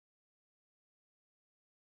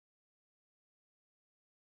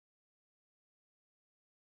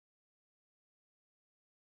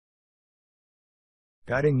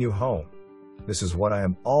guiding you home. This is what I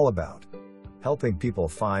am all about. Helping people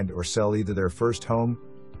find or sell either their first home,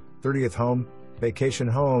 30th home, vacation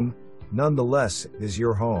home, nonetheless, it is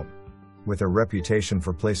your home. With a reputation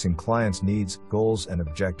for placing clients' needs, goals, and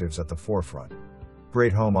objectives at the forefront.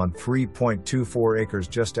 Great home on 3.24 acres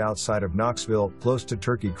just outside of Knoxville, close to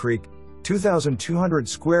Turkey Creek. 2,200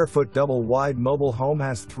 square foot double wide mobile home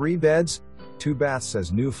has 3 beds, 2 baths,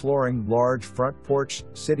 has new flooring, large front porch,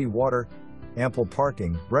 city water, ample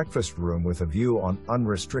parking, breakfast room with a view on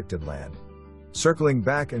unrestricted land. Circling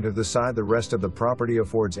back into the side, the rest of the property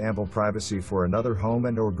affords ample privacy for another home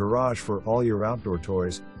and/or garage for all your outdoor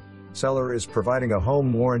toys. Seller is providing a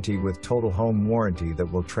home warranty with total home warranty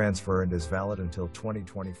that will transfer and is valid until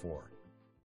 2024.